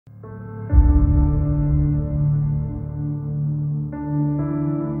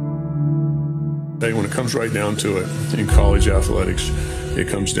When it comes right down to it, in college athletics, it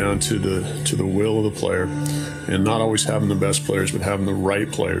comes down to the will of the player, and not always having the best players, but having the right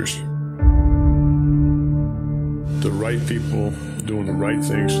players. The right people doing the right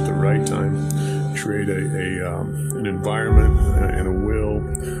things at the right time create an environment and a will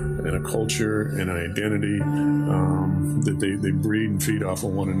and a culture and an identity that they breed and feed off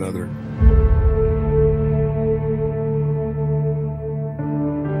of one another.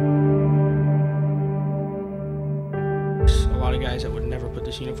 Guys that would never put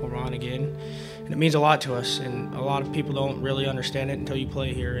this uniform on again, and it means a lot to us, and a lot of people don't really understand it until you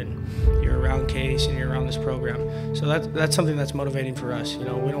play here and you're around Case and you're around this program. So that's something that's motivating for us. You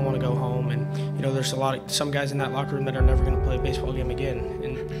know, we don't want to go home, and you know, there's some guys in that locker room that are never going to play a baseball game again,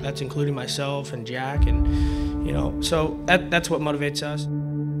 and that's including myself and Jack, and you know, so that's what motivates us.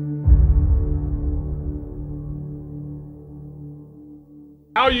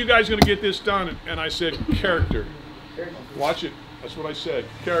 How are you guys going to get this done? And I said, character. Watch it. That's what I said.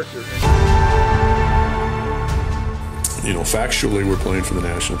 Character. You know, factually, we're playing for the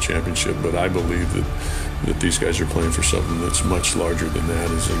national championship, but I believe that these guys are playing for something that's much larger than that,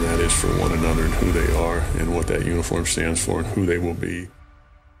 and that is for one another and who they are and what that uniform stands for and who they will be.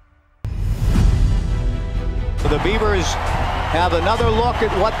 The Beavers have another look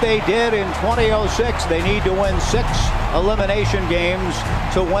at what they did in 2006. They need to win 6 elimination games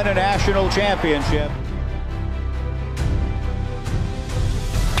to win a national championship.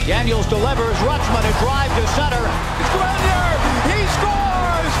 Daniels delivers. Rutschman a drive to center. Grenier, he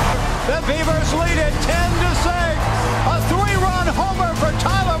scores! The Beavers lead it 10-6. A 3-run homer for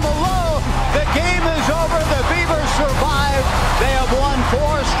Tyler Malone. The game is over. The Beavers survive. They have won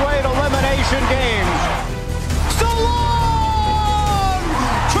 4 straight elimination games. Stallone!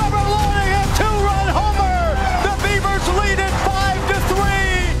 Trevor Loring a 2-run homer. The Beavers lead it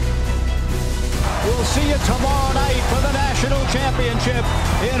 5-3. We'll see you tomorrow night for the national championship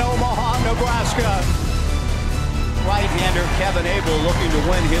in Omaha, Nebraska. Right-hander Kevin Abel looking to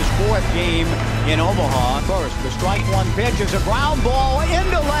win his 4th game in Omaha. First, the strike 1 pitch is a ground ball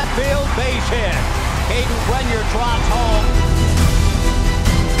into left field, base hit. Caden Grenier trots home.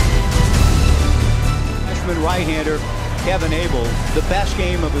 Freshman right-hander Kevin Abel, the best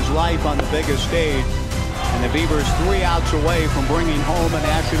game of his life on the biggest stage. And the Beavers 3 outs away from bringing home a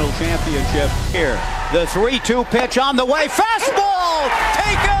national championship here. The 3-2 pitch on the way. Fastball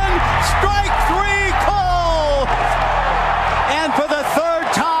taken. Strike 3 call. And for the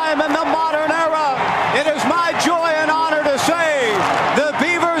 3rd time in the modern era, it is my joy and honor to say the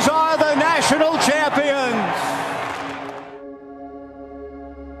Beavers are the national champions.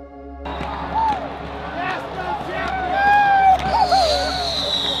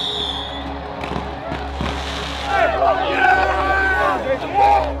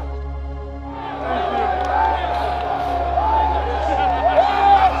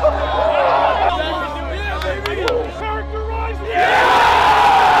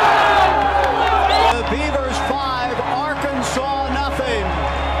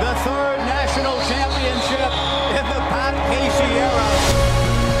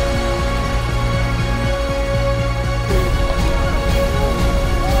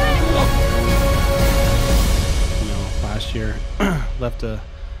 Year left a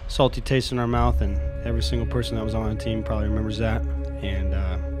salty taste in our mouth, and every single person that was on the team probably remembers that. And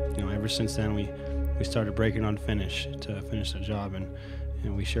you know, ever since then we started breaking on finish to finish the job, and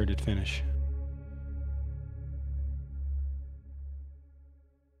we sure did finish.